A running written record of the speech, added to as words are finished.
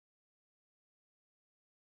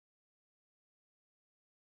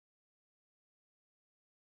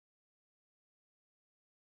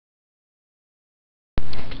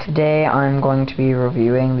Today I'm going to be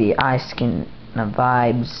reviewing the iskin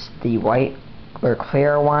Vibes, the white or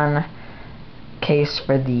clear one case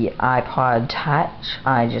for the iPod Touch.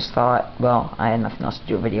 I just thought, well, I had nothing else to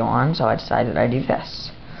do a video on, so I decided I'd do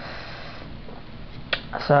this.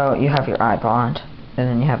 So you have your iPod, and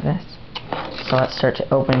then you have this. So let's start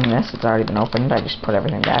opening this. It's already been opened. I just put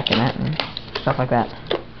everything back in it and stuff like that.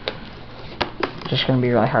 Just gonna be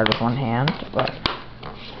really hard with one hand, but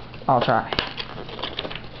I'll try.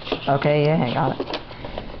 Okay, yeah, I got it.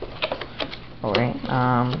 Oh wait,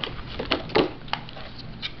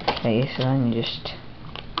 okay, so then you just,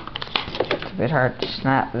 it's a bit hard to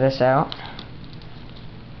snap this out.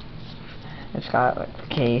 It's got like the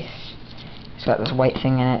case, it's got this white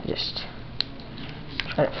thing in it. Just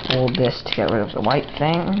try to fold this to get rid of the white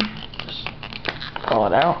thing. Just pull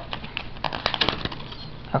it out.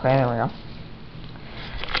 Okay, there we go.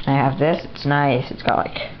 I have this. It's nice. It's got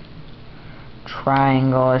like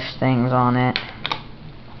triangle-ish things on it,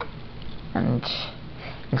 and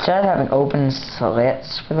instead of having open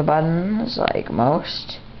slits for the buttons like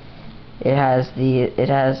most, it has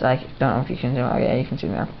I don't know if you can zoom. Oh yeah, you can see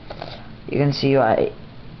there. You can see like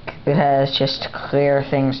it has just clear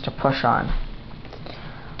things to push on.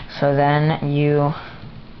 So then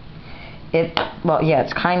well, yeah,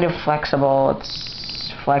 it's kind of flexible.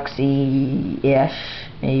 It's flexy-ish,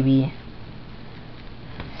 maybe.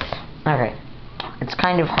 Okay. It's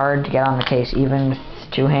kind of hard to get on the case even with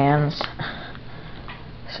two hands,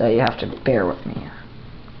 so you have to bear with me.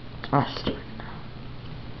 Oh, stupid.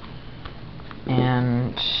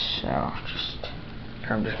 And so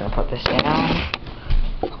I'm just gonna put this down.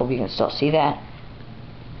 Hope you can still see that.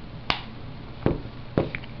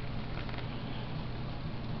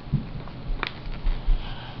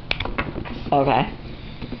 Okay.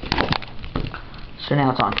 So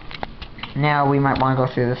now it's on. Now we might want to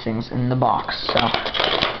go through the things in the box, so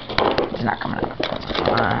it's not coming up.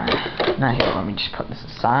 Now here, let me just put this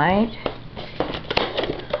aside.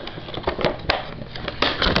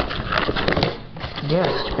 Yeah,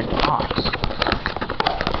 stupid box.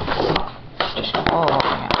 It's just all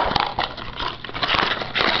opening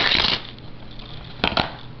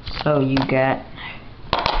up. So you get,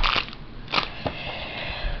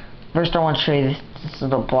 first I want to show you this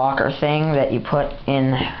little blocker thing that you put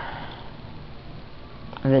in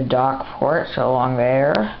the dock port, so along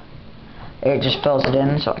there, it just fills it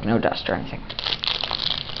in, so like no dust or anything.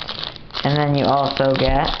 And then you also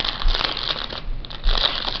get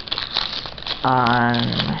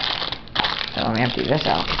so let me empty this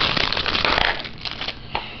out.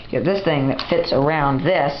 You have this thing that fits around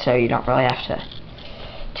this, so you don't really have to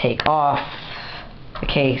take off the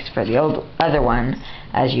case for the other one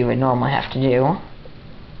as you would normally have to do.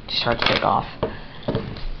 Just hard to take off.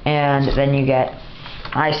 And then you get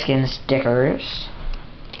iskin stickers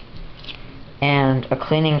and a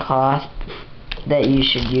cleaning cloth that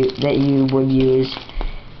you would use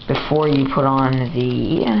before you put on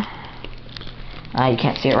the you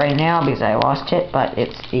can't see it right now because I lost it, but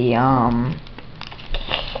it's the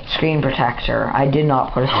screen protector. I did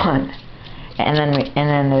not put it on. And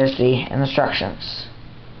then there's the instructions.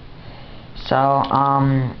 So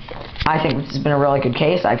I think this has been a really good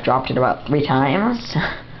case. I've dropped it about 3 times.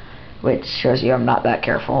 Which shows you I'm not that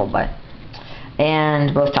careful,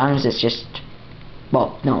 and both times it's just,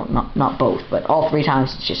 well, no, not both, but all 3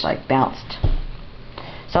 times it's just like bounced.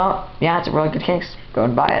 So yeah, it's a really good case. Go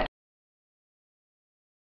and buy it.